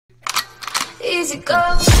easy go.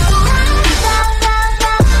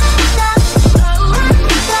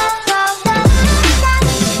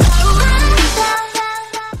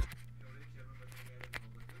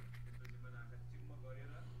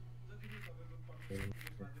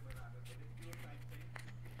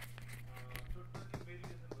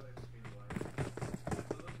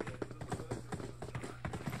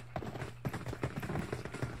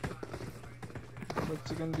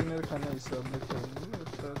 Chicken dinner खाने हिसाबले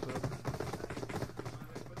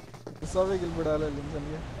सबै गिल्पबाट हालेर लिन्छन्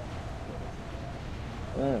क्या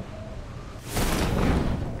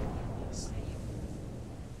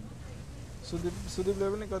सुदीपले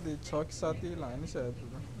पनि कति 6 कि 7 लायो नि सायद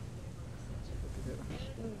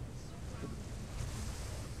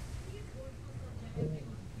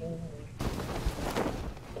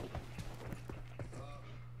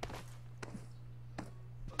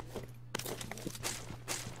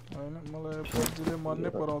मलाई पब्जीले मन नै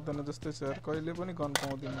पराउँदैन जस्तै छ यार कहिले पनि गन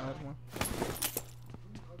पाउँदिन यार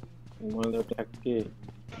मैले ट्याक्कै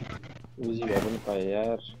उजी भए पनि पाए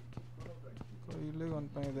यार कहिले गन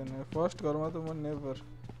पाइदैन फर्स्ट घरमा त म नेभर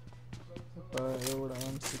पाए एउटा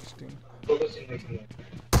M16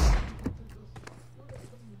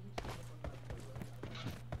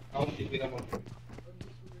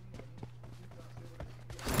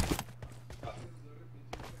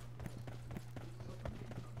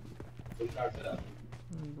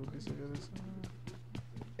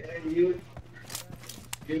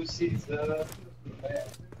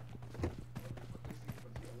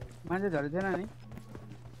 मान्छे झरे थिएन नि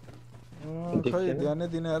खै ध्यानै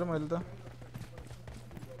दिने यार मैले त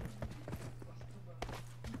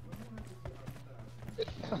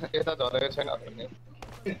यता झरेको छैन भन्ने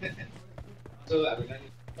सो हामीलाई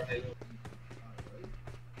पठाइयो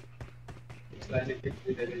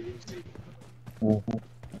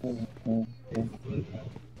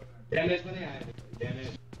ड्यामेज पनि आयो damage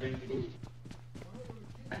 22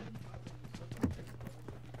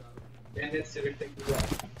 damage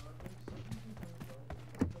 72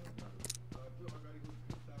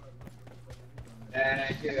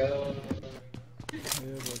 Thank you. Hey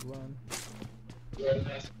भगवान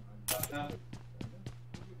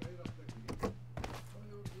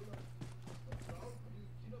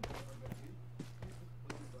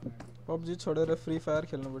पबजी छोडेर फ्री फायर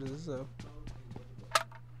खेल्नु पर्छ जस्तो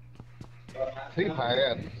फ्री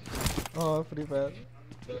फायर फ्री फायर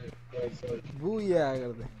बुया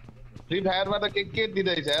गर्दै फ्री फायरमा त के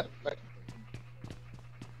दिदैछ यार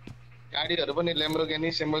गाडीहरु पनि ल्याम्बोर्गिनी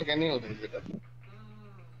सेम्बोर्गिनी हुँदैछ त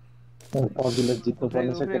पबजीले जित्नु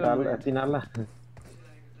पर्ने छ केटाहरुले तिनीहरुलाई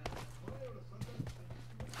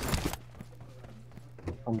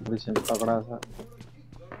कम्पिटिसन तगडा छ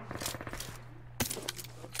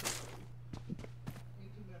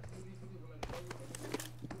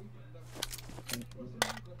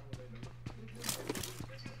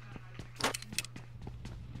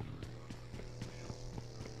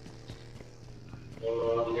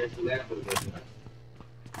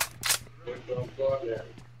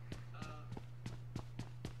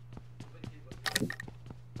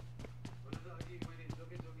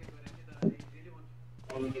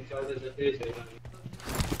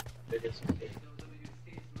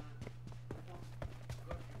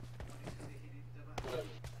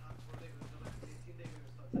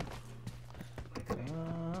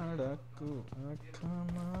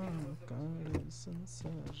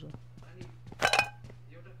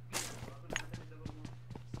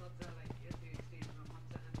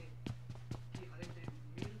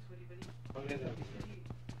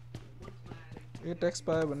ए ट्याक्स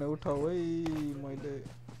पायो भने उठाऊ है मैले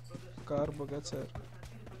कार बगाएको छ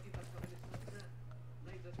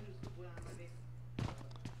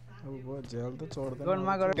अब भयो झ्याल त चढ्दैन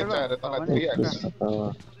गनमा गरेर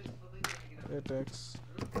ए ट्याक्स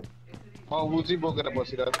म उजी बोकेर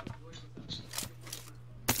बसिरहेको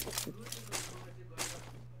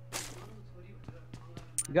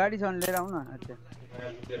गाडी छन् लिएर आउन अच्छा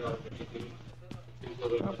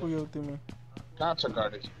कहाँ पुग्यौ तिमी कहाँ छ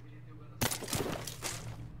गाडी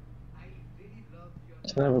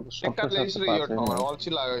अल्छी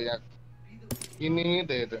लाग्यो यहाँ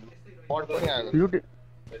किन्ने पट पनि आयो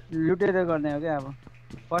लुटेर गर्ने हो क्या अब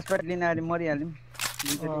फर्स्ट पार्ट लिन आएर मरिहाल्यौँ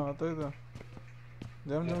त्यही त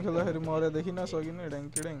झ्याम खेल्दाखेरि मरेदेखि नसकिने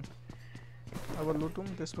ड्याङ अब लुटौँ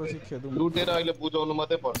त्यसपछि खेदौँ लुटेर अहिले बुझाउनु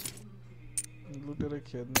मात्रै पर्छ लुटेर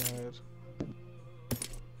खेद्ने यार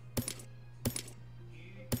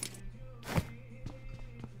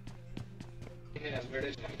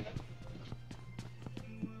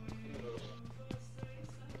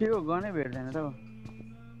के हो गनै भेट्दैन त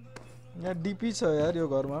यहाँ डीपी छ यार यो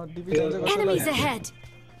घरमा डीपी चाहिन्छ कसैलाई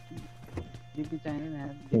डीपी चाहिने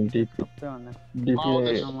नि डीपी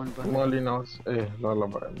सबैभन्दा मलिनोस् ए ल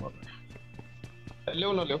भयो म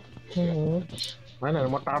ल्याउ न ल्याउ हैन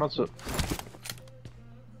म टाढो छु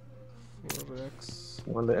 4x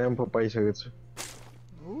मैले एम्फो पाइसकेको छु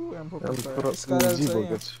एम्फो स्कारल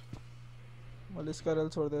चाहिँ मैले स्कारल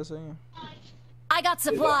छोड्दैछु यहाँ I got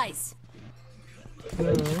supplies.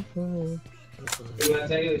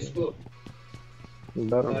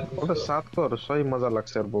 एउटा 7कोहरु सही मजा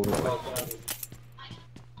लाग्छ यार बोक्नलाई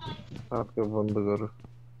 7को बन्दुकहरु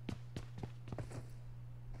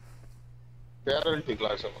ब्यारल ठीक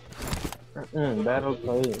लाग्छ ब्यारल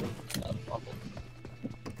सही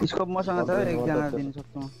स्कोप मसँग छ एकजना दिन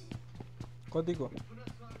सक्छु म कतिको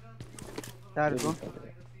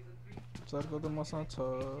 4को त मसँग छ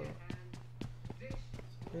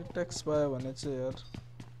 8x पायो भने चाहिँ यार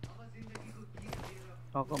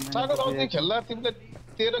सागर अघि खेल्दा तिमीले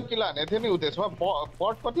 13 किलो हाने थियो नि उदेशमा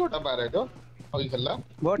बट कतिवटा मारे थियो अघि खेल्दा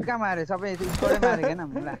बोट का मारे सबै स्कोरै मारे हैन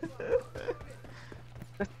मुला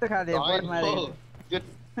कस्तो खाले बोट मारे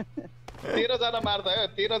 13 जना मार्दा हो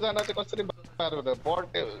 13 जना चाहिँ कसरी मार्यो त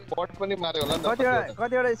बट पनि मार्यो होला नि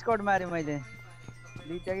कतिवटा स्कोर मारे मैले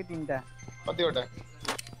दुईटा कि तीनटा कतिवटा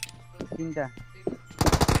तीनटा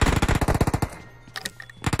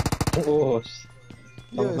ओहो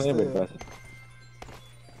सँगसँगै भेट्दा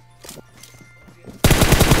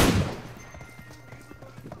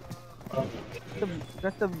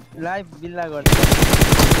कस्तो लाइभ बिल्ला गर्छ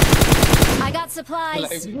I got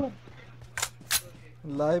supplies.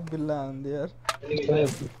 लाइभ बिल्ला हान्दे यार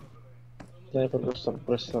स्नाइपरको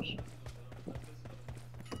सप्रेसर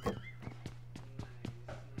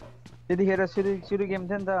त्यतिखेर सुरु गेम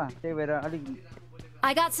थियो नि त त्यही भएर अलिक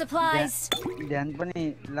I got supplies. ध्यान पनि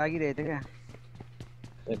लागिरहेको थियो क्या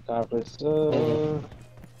एक कार्ड रहेछ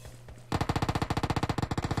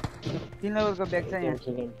तीन लेभलको ब्याग छ यहाँ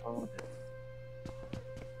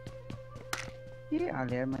के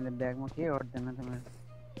हाले यार मैले ब्यागमा के अट्दैन त मैले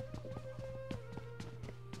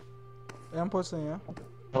एम्फो छ यहाँ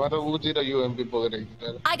हमारा उजी र यूएमपी बोकेर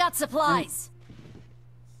I got supplies.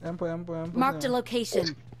 Ampho Marked a location.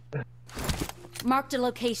 Marked a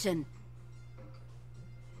location.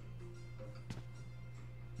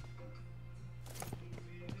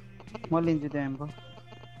 म लिन्छु त्यो एम्पो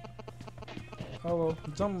अब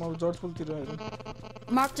जम अब जर्जफुलतिर हेरौँ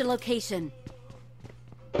Marked a location.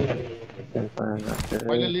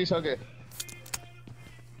 मैले लिइसके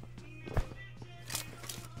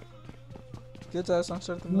के चाहियो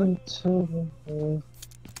संस्कार तिमीलाई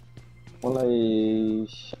मलाई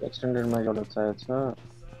एक्सटेन्डेड माइक एउटा चाहिएको छ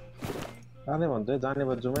जाने भन्छ जाने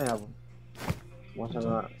भए जाउँ है अब मसँग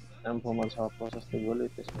एम्फोमा छ 50 गोली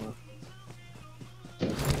त्यसमा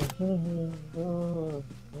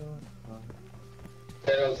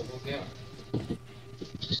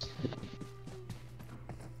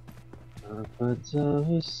Apa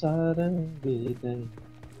saran bidai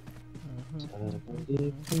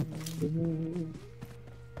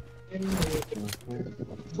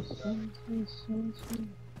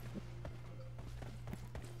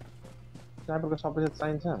स्नाइपरको सबै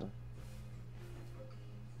चाहिन्छ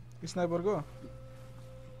स्नाइपरको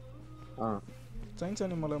चाहिन्छ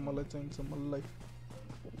नि मलाई चाहिन्छ मलाई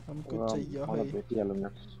हमको चाहिए है भेटिहालौँ न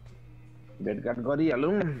भेटघाट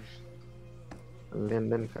गरिहालौँ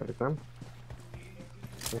लेनदेन कार्यक्रम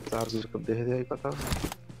चार्जेसको देखेँ कता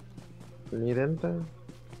लिँदैन त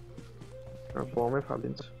बमै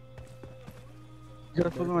फालिन्छ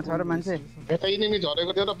जोधपुरमा छ र मान्छे यता इनिमी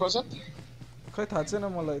झरेको थियो र प्रसाद खै थाहा छैन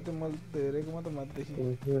मलाई त्यो मैले हेरेको मात्र माथि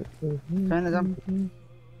छैन जाम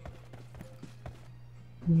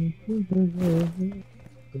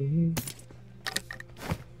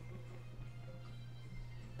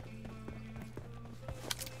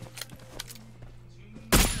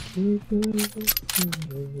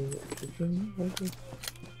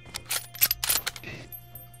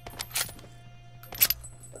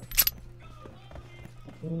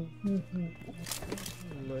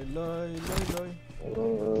लय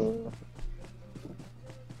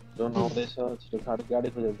जोन आउँदैछ छिटो गाडी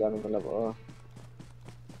खोजेर जानु बेला भयो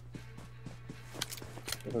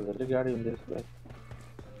धेरै गाडी हुँदैछ भाइ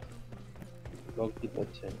गल्ती त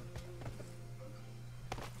छैन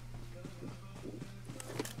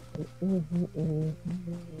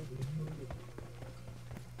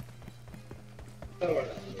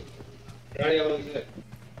गाडी आउँछ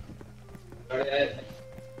गाडी आयो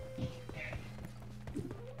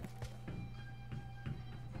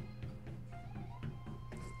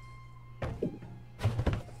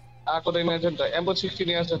आको दैमा छ त एम्बो 16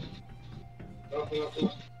 यहाँ छ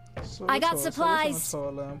I got supplies.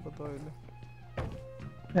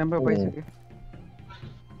 राम्रो भइसक्यो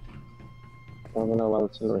Terminal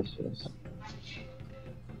also ratios.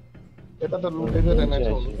 यता त लुटेको रहेन छ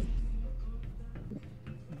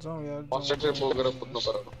जाउँ यार कन्स्ट्रक्टर बोकेर कुद्नु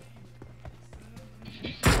पर्यो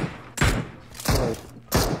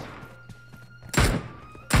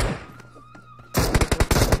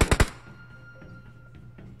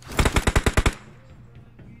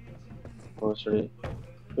Oh, sorry.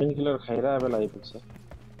 Painkiller खाइरा बेला आइपुग्छ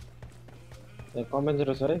ए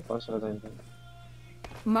कम्पेन्सेटर छ है कसरा चाहिन्छ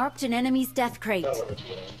Marked an enemy's death crate.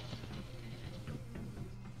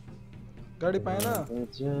 गाडी पाएन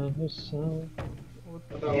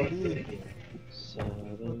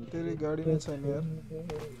तेरी गाडी नै छैन यार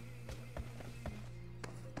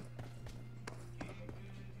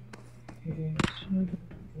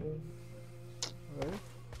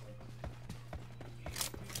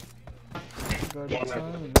गाडी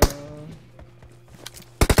छैन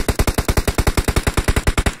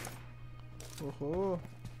ओहो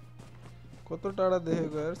कतो टाढा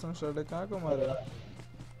देखेको यार संसारले कहाँको मार्यो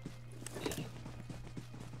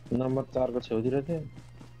नम्बर 4 को छेउतिर थियो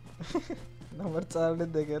नम्बर 4 ले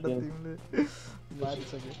देखेर तिमीले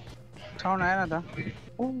मारिसक्यो ठाउँ आएन त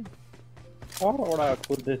और ओडा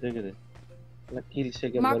कुद्दै थियो के ल किल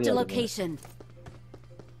सेकेन्ड Marked a location.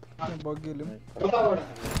 बग्गीले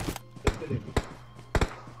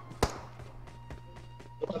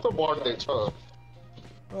कस्तो बढ्दै छ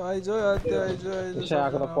आइजो आइजो त्यसै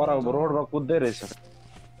आको त पर रोडमा कुद्दै रहेछ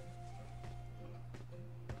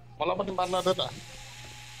मलाई पनि मार्न दे त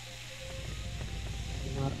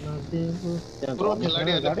प्रो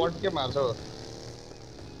खेलाडीहरुले बट के मार्छ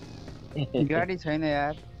गाडी छैन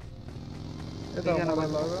यार यता मलाई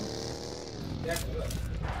लग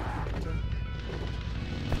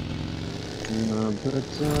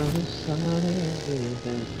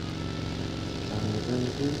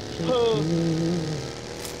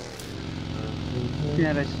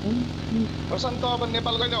प्रशान्त अब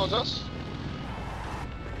नेपाल कहिले आउँछस्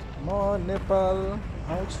म नेपाल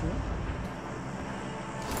आउँछु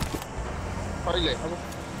कहिले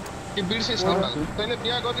कि बिर्सिस् नेपाल तैँले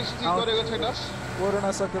बिहा गर्ने सूची गरेको छैनस्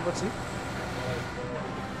कोरोना सकेपछि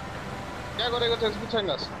बिहा गरेको छैनस् कि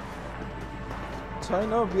छैनस्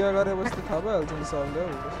छैन बिहा गरेपछि थाहा भइहाल्छ नि सबले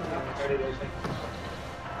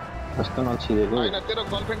कस्तो नछिरेको हैन तेरो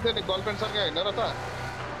गर्लफ्रेन्ड थियो नि गर्लफ्रेन्ड सँगै हैन र त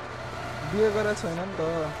बिहे गरेको छैन नि त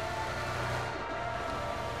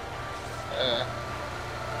ए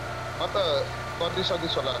म त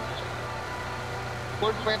गरिसकिस् होला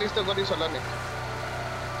कोर्ट म्यारेज त गरिस् होला नि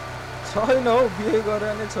छैन हौ बिहे गरे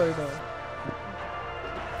नै छैन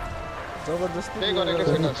जबरजस्ती बिहे गरेको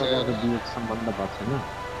छैन बिहे सम्बन्ध भएको छैन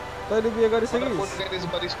तैँले बिहे गरिसकिस् कोर्ट म्यारेज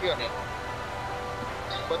गरिस् कि अनि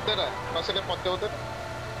बन्दैन कसैले पत्याउँदैन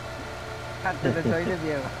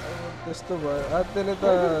त्यस्तो भयो आत्याले त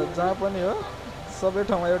जहाँ पनि हो सबै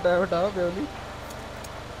ठाउँमा एउटा एउटा हो बेहुली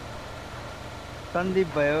सन्दीप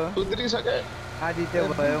भयो सुध्रिसके आदित्य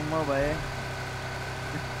भयो म भए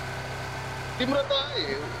तिम्रो त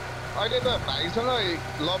अहिले त भाइसँग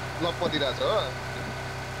लभ परिरहेछ हो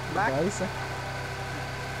भाइसँग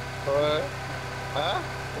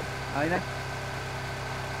होइन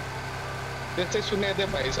त्यसै सुने थिएँ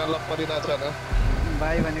भाइसँग लभ परिरहेछ न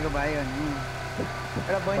भाइ भनेको भाइ हो नि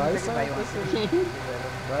एउटा बहिनी छ कि भाइ भन्छ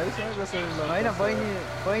भाइसँग कसरी होइन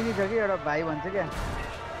बहिनी छ कि एउटा भाइ भन्छ क्या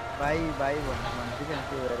भाइ भन्छ क्या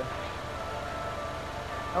त्यो भएर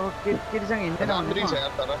अब केटीसँग हिँड्दैन राम्रै छ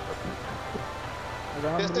यार तर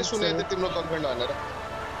त्यस्तै सुने थिएँ तिम्रो गर्लफ्रेन्ड भनेर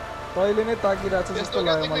तैँले नै ताकिरहेको छ जस्तो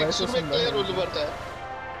लाग्यो मलाई यसो सुन्दा क्लियर हुनुपर्छ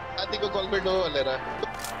साथीको गर्लफ्रेन्ड हो भनेर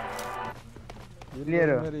लिएर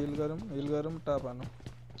हिल गरौँ टाप हानौँ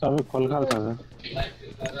सबै खोलखाल छ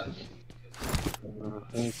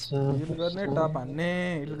हिल गर्ने टाप हान्ने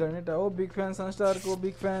हिल गर्ने टाप ओ big fan संस्टारको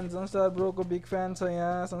big fan संस्टार ब्रोको big fan छ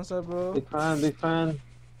यहाँ संस्टार ब्रो बिग फ्यान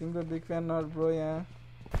तिम्रो बिग फ्यान नट ब्रो यहाँ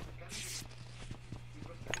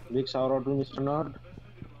big shout out to mister not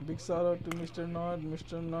big shout out to mister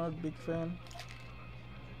not big fan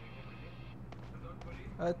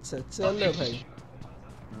अच्छा चलो भाई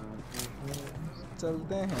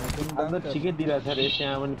चलते हैं अब ठिकै दिइरहेछ रे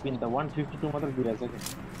यहाँ पनि पिन त 152 मात्र दिइरहेछ के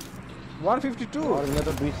 152 और यहाँ त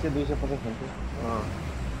 200 250 हुन्छ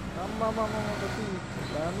आम्मा कति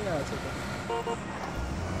दामी आछ त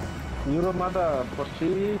युरोपमा त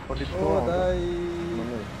 40 42 ओ दाइ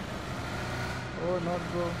ओ नट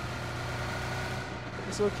ब्रो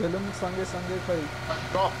यसो खेलौँ सँगै खै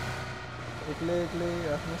एक्लै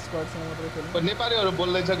आफ्नो स्क्वाडसँग मात्रै खेलौँ नेपालीहरू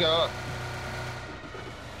बोल्दैछ क्या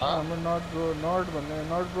हाम्रो नट ब्रो भन्ने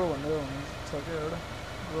हुनुहुन्छ क्या एउटा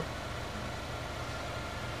ब्रो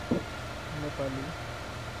नेपाली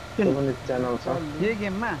च्यानल छ यही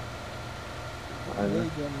गेममा यही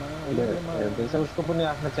गेममा हेर्दैछ उसको पनि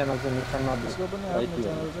आफ्नो च्यानल छ मिशन नट उसको पनि आफ्नो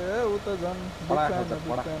च्यानल छ ए उ त झन् बिग बडा फ्यान खान्छ, हो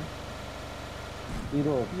बिग बडा। फ्यान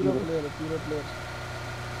पिरो पिरो प्लेयर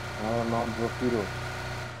नट ब्रो पिरो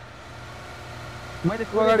मैले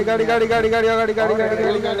गाडी गाडी गाडी गाडी गाडी अगाडि गाडी गाडी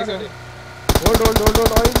गाडी गाडी होल्ड होल्ड होल्ड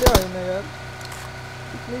होल्ड अहिले होइन यार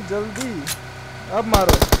इतनी जल्दी अब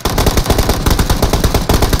मारो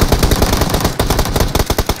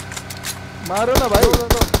मारो ना भाई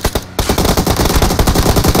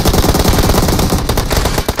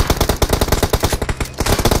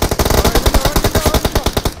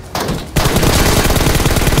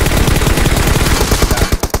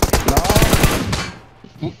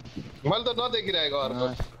मैले त नदेखिरहेको अर्को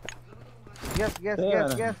यस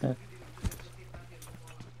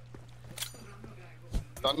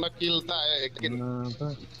धन्न किल त आयो एक किल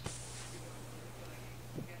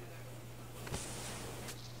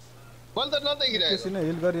मैले त नदेखिरहेको एकैछिन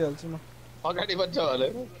हिल गरिहाल्छु म अगाडि बन्छ होला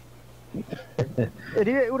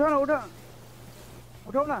रिवे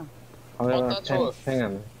उठाउ न पत्ता छु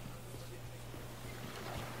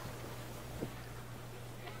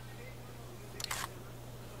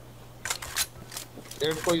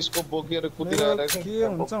एडको स्कोप बोकेर कुदिरहेको के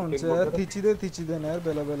हुन्छ यार थिचिँदैन यार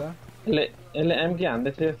बेला बेला यसले एमके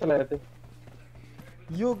हान्दै थियो जस्तो लागेको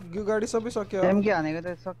थियो यो गाडी सबै सक्यो एमके हानेको त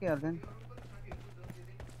सकिहाल्छ नि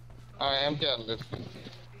एमके हान्दै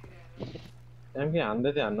एमके हान्दै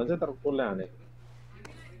थियो हान्नु चाहिँ तर कसले हाने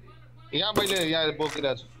यहाँ मैले यहाँ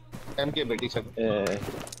बोकिरहेको छु एमके भेटिसक्यो ए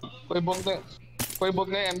कोही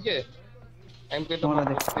बोक्ने एमके त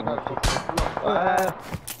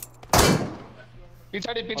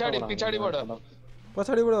पिछाडीबाट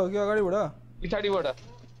पछाडिबाट हो कि अगाडिबाट पिछाडीबाट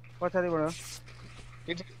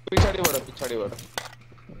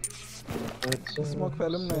स्मोक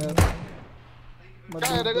फालौँ न यार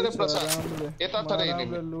कहाँ हेरेको रे प्रसाद यता थरै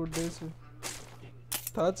हिँड्ने लुट्दैछु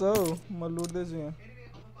थाहा छ हौ म लुट्दैछु यहाँ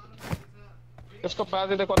यसको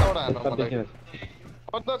बाजेले कताबाट हान्नु मलाई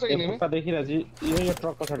कता छ हिँड्ने पत्ता देखिरहेछ यो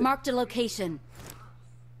ट्रक पछाडि Marked a location.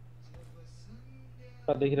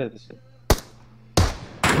 पत्ता देखिरहेछ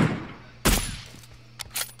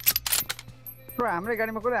ब्रो हाम्रै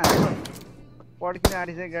गाडीमा कसले हानेको पड्किन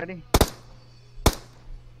आँटिसक्यो गाडी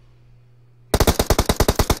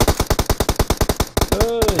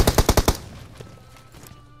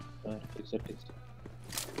ठिक छ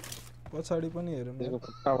पछाडि पनि हेरौँ त्यसको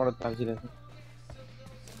खुट्टाबाट ताकिरहेछ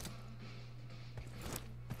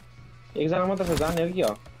एकजना मात्र छ जाने हो कि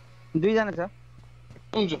हो दुईजना छ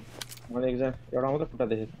हुन्छ मैले एकजना एउटा मात्र खुट्टा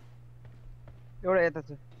देखेँ एउटा यता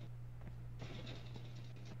छ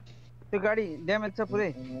त्यो गाडी ड्यामेज छ पुरै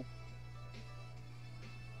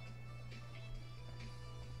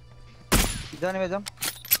जाने जाम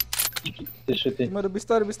तिमीहरू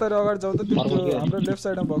बिस्तारै बिस्तारै अगाडि जाऊ त त्यो हाम्रो लेफ्ट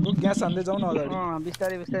साइडमा भएको ग्यास हान्दै जाऊ न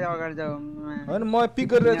अगाडि बिस्तारै अगाडि जाऊ होइन म पिक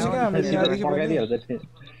गरिरहेको छु क्या हामीहरू यहाँदेखि पनि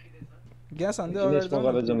ग्यास हान्दै अगाडि जाऊ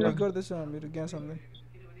पिक गर्दैछु हामीहरू ग्यास हान्दै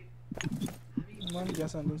म पनि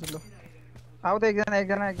ग्यास हान्दिन्छु ल आऊ त एकजना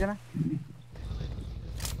यता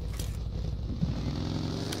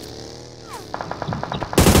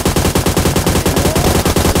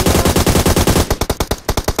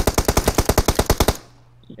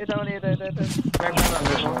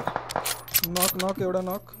नक एउटा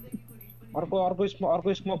नक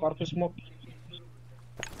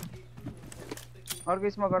अर्को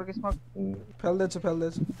स्मोक फाल्दैछु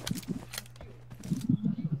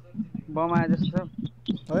बम आए जस्तो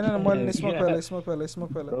छ होइन मैले स्मोक फाले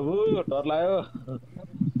प्रभु डर लाग्यो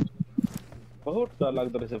बहुत डर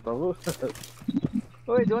लाग्दो रहेछ प्रभु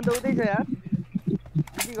ओइ जोन त उतै छ यार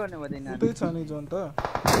के गर्ने भन्दैन उतै छ नि जोन त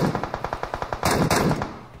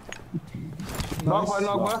नक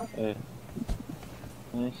भयो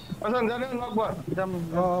असन जाने नक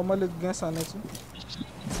भयो मैले ग्यास हानेछु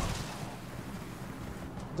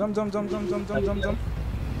जम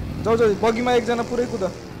जाऊ बगीमा एकजना पुरै कुदा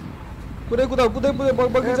कुदै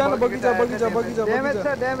बगीजा ड्यामेज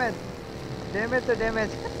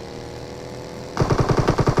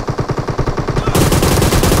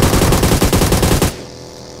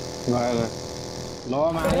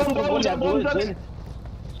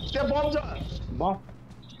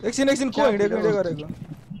एकछिन को हिँडेको गरेको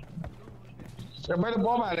मैले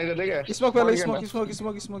बम हालेको थिएँ क्या स्मोक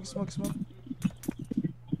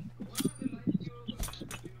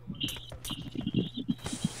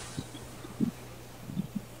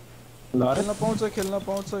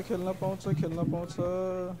खेल्न पाउँछ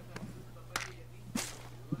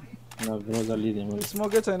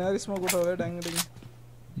स्मोकै छैन यार स्मोक उठाउ डाङ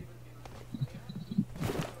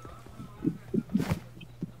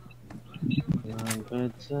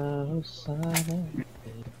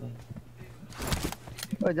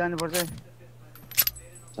ओ जानु पर्छ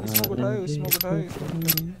स्मोक उठायो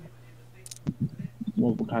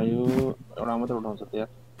स्मोक उठायो एउटा मात्र उठाउँछ त यार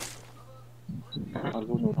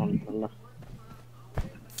अर्को उठाउनु पर्ला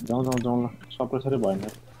जाउँ ल सप्रेसरै भएन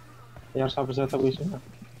यार सप्रेसर त उइस हैन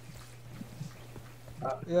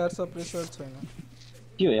यार सप्रेसर छैन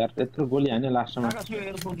के हो यार त्यत्रो गोली हान्यो लास्टमा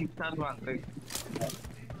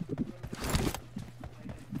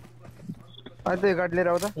अहिले गाडी लिएर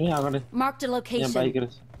आउ त यहाँ अगाडि Marked a यहाँ location. बाइक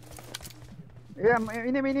रहेछ ए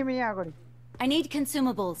इनेमी यहाँ अगाडि I need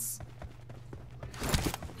consumables.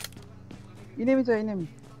 इनेमी छ इनेमी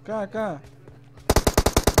कहाँ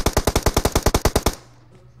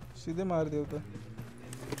सिधै मारिदेऊ त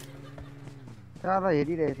साला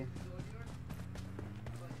हेरिरहेको थिएँ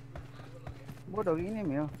बोट हो कि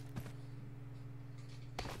इनेमी हो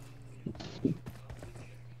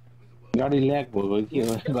गाडी ल्याग भएको के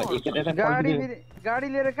हो गाडी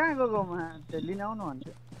लिएर कहाँ गएको म लिन आउनु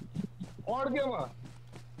भन्थ्यो अड्क्योमा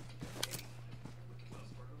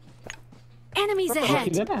Enemies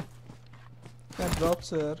ahead. कहाँ ड्रप छ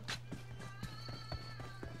यार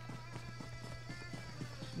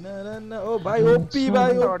न ओ भाइ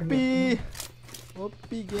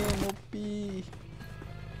ओपी गेम ओपी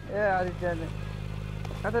ए आदित्यले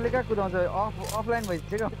कताले कहाँ कुदाउँछ अफलाइन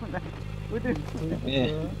भइसक्यो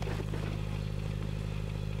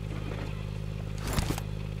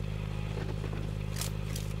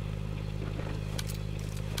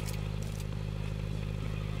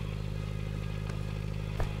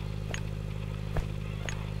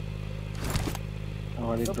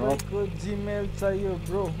तपाईँको जीमेल चाहियो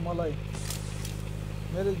ब्रो मलाई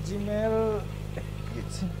मेरो जीमेल के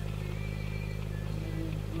छ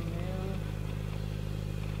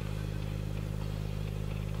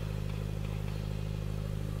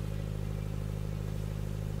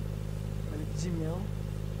जीमेल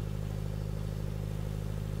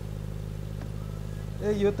ए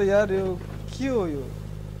यो त यार यो के हो यो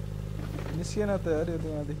निस्केन त यार यो त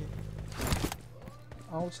यहाँदेखि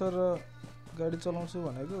आउँछ र गाडी चलाउँछु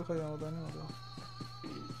भनेको खै आउँदा नि आउँदा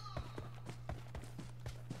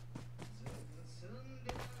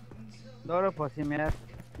डर फस्यो मेरो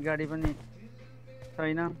गाडी पनि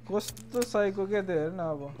छैन कस्तो साइको के त्यो हेर्न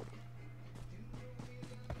अब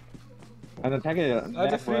अनि ठ्याक्कै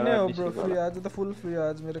आज फ्री नै हो ब्रो फ्री आज त फुल फ्री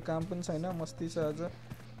आज मेरो काम पनि छैन मस्ती छ आज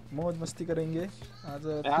मौज मस्ती करेंगे आज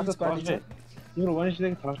पार्टी छ तिम्रो वेडनेसडे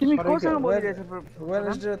तिमी कोसँग बोलिरहेछ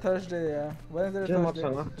वेडनेसडे थर्सडे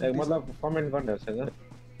मसँग मतलब कमेन्ट गर्नेहरु छैन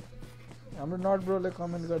हाम्रो नट ब्रोले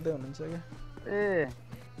कमेन्ट गर्दै हुनुहुन्छ के ए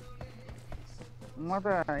म त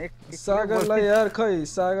एक सागरलाई यार खै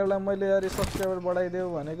सागरलाई मैले यार सब्स्क्राइबर बढाइदेऊ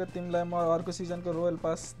भनेको तिमीलाई म अर्को सिजनको रोयल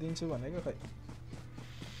पास दिन्छु भनेको खै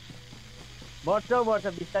बढ्छ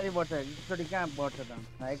बिस्तारै बढ्छ एकचोटि कहाँ बढ्छ त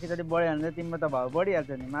एकचोटि बढ्यो भने तिम्रो त भाउ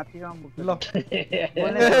बढिहाल्छ नि माथिसम्म पुग्छ ल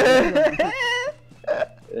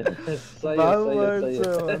भाउ बढ्छ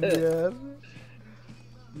यार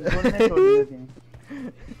बोल्नै छोडिदियो तिमी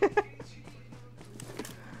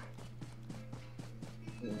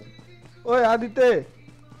ओए आदित्य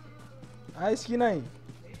आइस कि नै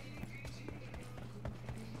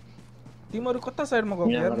तिमीहरु कता साइडमा गयो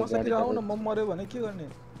यार मसँग आउ न म मर्यो भने के गर्ने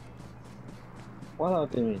कता हो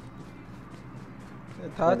तिमी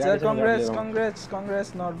थाहा छ कंग्रेट्स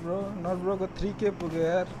नट ब्रो को 3k पुग्यो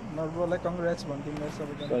यार नट ब्रोलाई कंग्रेट्स भन्दिनु मेरो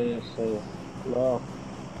सबैजना सही ल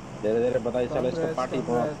धेरै बधाई छ यसको पार्टी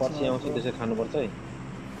पछि आउँछ त्यसै खानु पर्छ है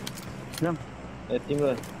ए तिम्रो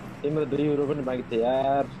 2 युरो पनि बाँकी थियो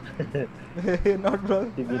यार नट ब्रो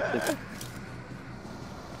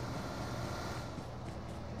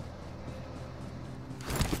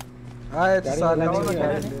आए साला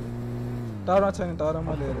टावरमा छैन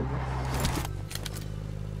टावरमा लिएर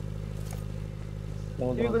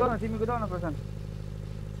तिमी कुदाउ न प्रशान्तलाई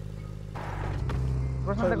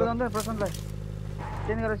कुदाउनु त प्रशान्तलाई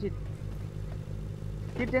चेन्ज गर सिट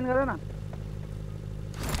चेन्ज गर न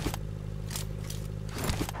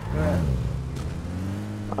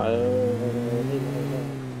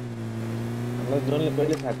हामीलाई जोनले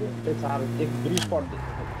कहिले थाक्यो त्यही 2 स्पट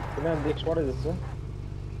तिमीहरू एक स्पटै जस्तो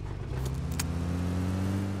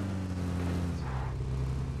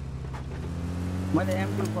मैले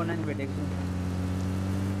M249 भेटेको छु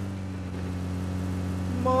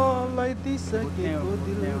मलाई दिसकेको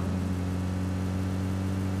दिल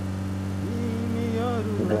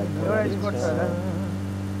तिमीहरुलाई एउटा स्पट छ होला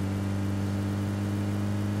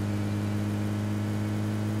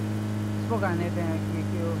स्मोक हाने त्यहाँ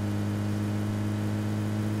के हो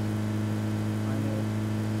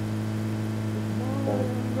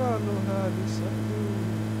गालो हालिसक्यो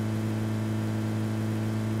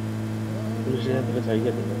पुलिसले छैन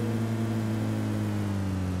के तिम्रो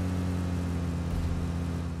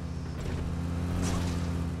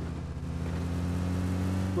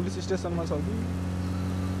पुलिस स्टेसनमा छ कि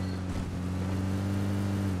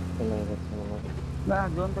ला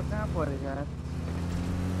जोन त कहाँ पर्यो यार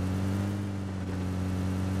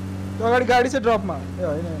त्यो अगाडि गाडी छ ड्रपमा ए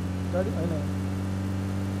हैन गाडी हैन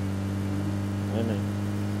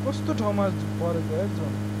कस्तो ठाउँमा परेको यार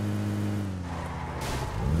जोन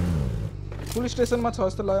पुलिस स्टेसनमा छ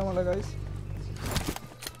जस्तो लाग्यो मलाई गाइस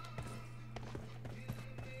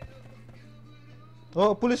हो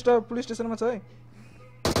पुलिस स्टेसनमा छ है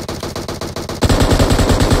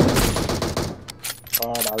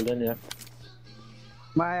डाल्दैन यार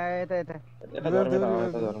माया यता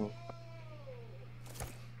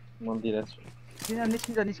मन्दिर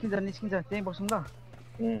निस्किन्छ त्यही बसौँ ल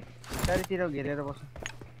चारैतिर घेरेर बसौँ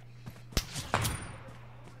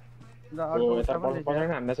ल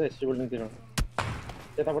पछाडि हान्दैछ यस्तो बिल्डिङतिर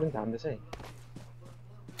त्यतापट्टि पनि हान्दैछ है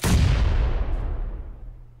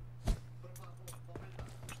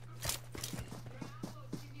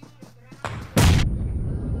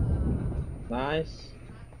नाइस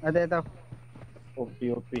यता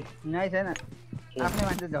ओपी नाइस हैन आफ्नै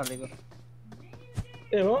मान्छे झर्देको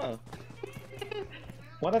ए हो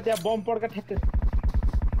म त त्यहाँ बम पड्का ठ्याक्कै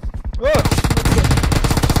ओ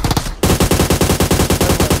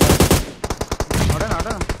हट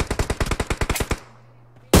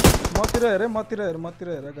मतिर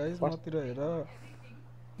हेर गाइस मतिर हेर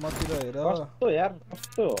कस्तो यार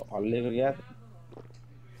कस्तो हल्लेको यार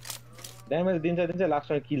ड्यामेज दिन्छ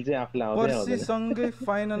लास्टमा किल चाहिँ आफुलाई आउँदैन पर्सि सँगै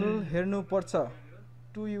फाइनल हेर्नु पर्छ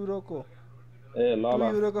 2 युरोको ए ल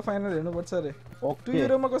 2 युरोको फाइनल हेर्नु पर्छ रे 2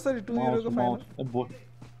 युरोमा कसरी 2 युरोको फाइनल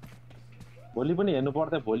भोलि पनि हेर्नु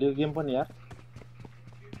पर्छ भोलिको गेम पनि यार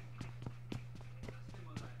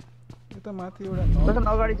यता माथि एउटा कतन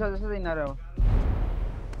अगाडि छ जस्तो यिनीहरु हो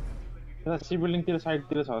सिबिलिङतिर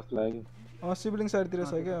साइडतिर छ जस्तो लाग्यो सिबिलिङ साइडतिर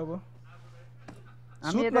छ के अब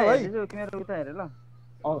हामी यता हेर्छु तिमीहरु उता हेर ल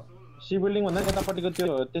सिबिलिङ भन्दा यतापट्टिको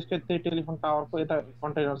त्यो त्यसको त्यो टेलिफोन टावरको यता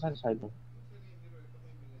कन्टेनर छ नि साइडमा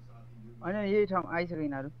हैन यही ठाउँ आइसक्यो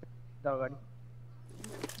यिनीहरु त अगाडि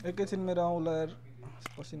एकैछिन मेरो आउला यार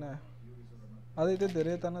पसिना आदै त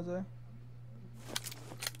धेरै तना चाहिँ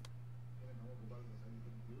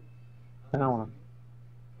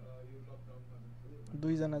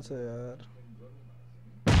दुई जना छ यार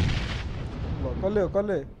ल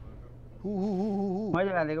कसले हु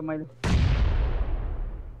मैले हालेको मैले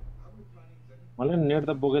मलाई नेट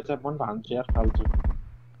त बोकेछ पनि भान्छु यार फाल्छु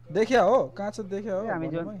देखिया हो कहाँ छ देखिया हो हामी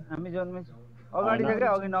जोनमै अगाडि छ के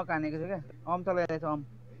अघि नकानेको छ के अम चलाइरहेछ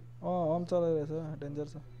अम चलाइरहेछ डेन्जर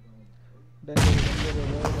छ डेन्जर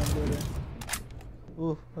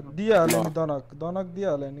दिइहाल्यो नि दनक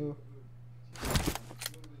दिइहाल्यो नि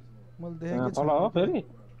मैले देखेको छु हो फेरि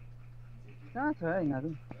कहाँ छ यिनीहरु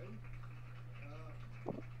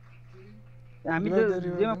हामी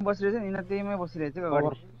जेमा बसिरहेछ नि यिनीहरु त्यहीमै बसिरहेछ के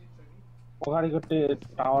अगाडिको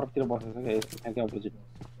टावरतिर बसेछ के यस्तो अपोजिट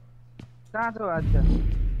कहाँ छ अच्छा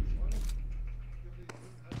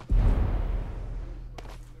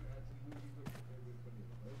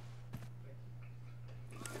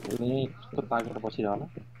अनि कस्तो ताकेर बसिरह होला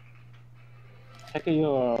ठ्याक्कै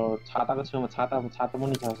यो छाताको छेउमा छाता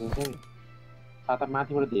पनि छ छाता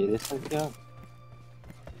माथिबाट धेरै छ क्या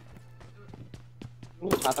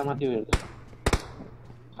छाता माथि हेर्छ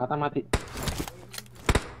छाता माथि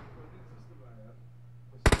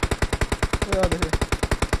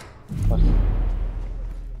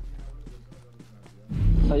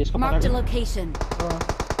Marked a location.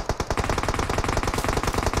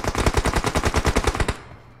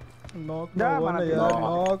 Knock no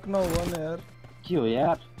one यार के हो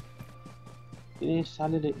यार ए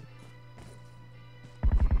सालेले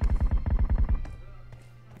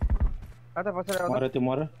आता पछाडि मर्यो त्यो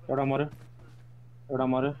मर्यो एउटा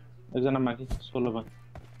मर्यो एकजना माथि 16 मा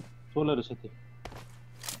 16 रहेछ त्यो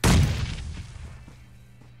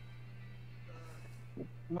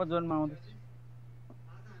म जोनमा आउँदैछु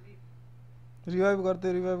रिभाइभ गर्दै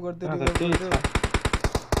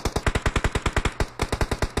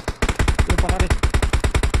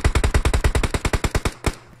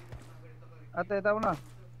आता यता आउन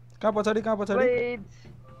कहाँ पछाडि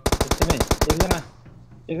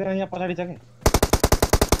एकजना यहाँ पछाडि छ के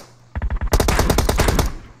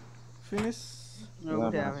फिनिश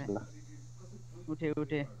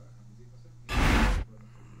उठे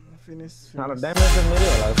फिनिश साला ड्यामेज त मेरै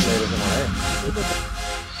होला जस्तो लागेको छ मलाई